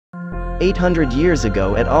800 years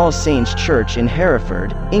ago at All Saints Church in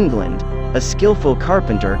Hereford, England. A skillful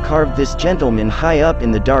carpenter carved this gentleman high up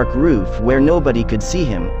in the dark roof where nobody could see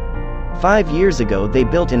him. 5 years ago they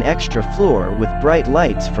built an extra floor with bright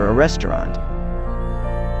lights for a restaurant.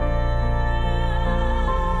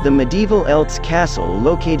 The medieval Eltz Castle,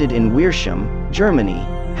 located in Wiersham, Germany,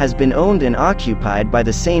 has been owned and occupied by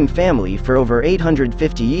the same family for over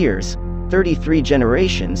 850 years, 33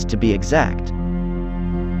 generations to be exact.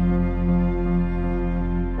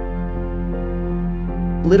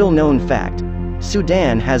 Little known fact: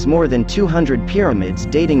 Sudan has more than 200 pyramids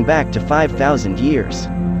dating back to 5,000 years.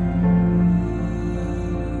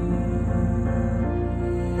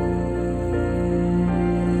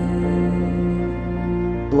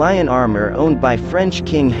 Lion armor owned by French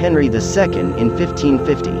King Henry II in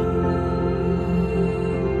 1550.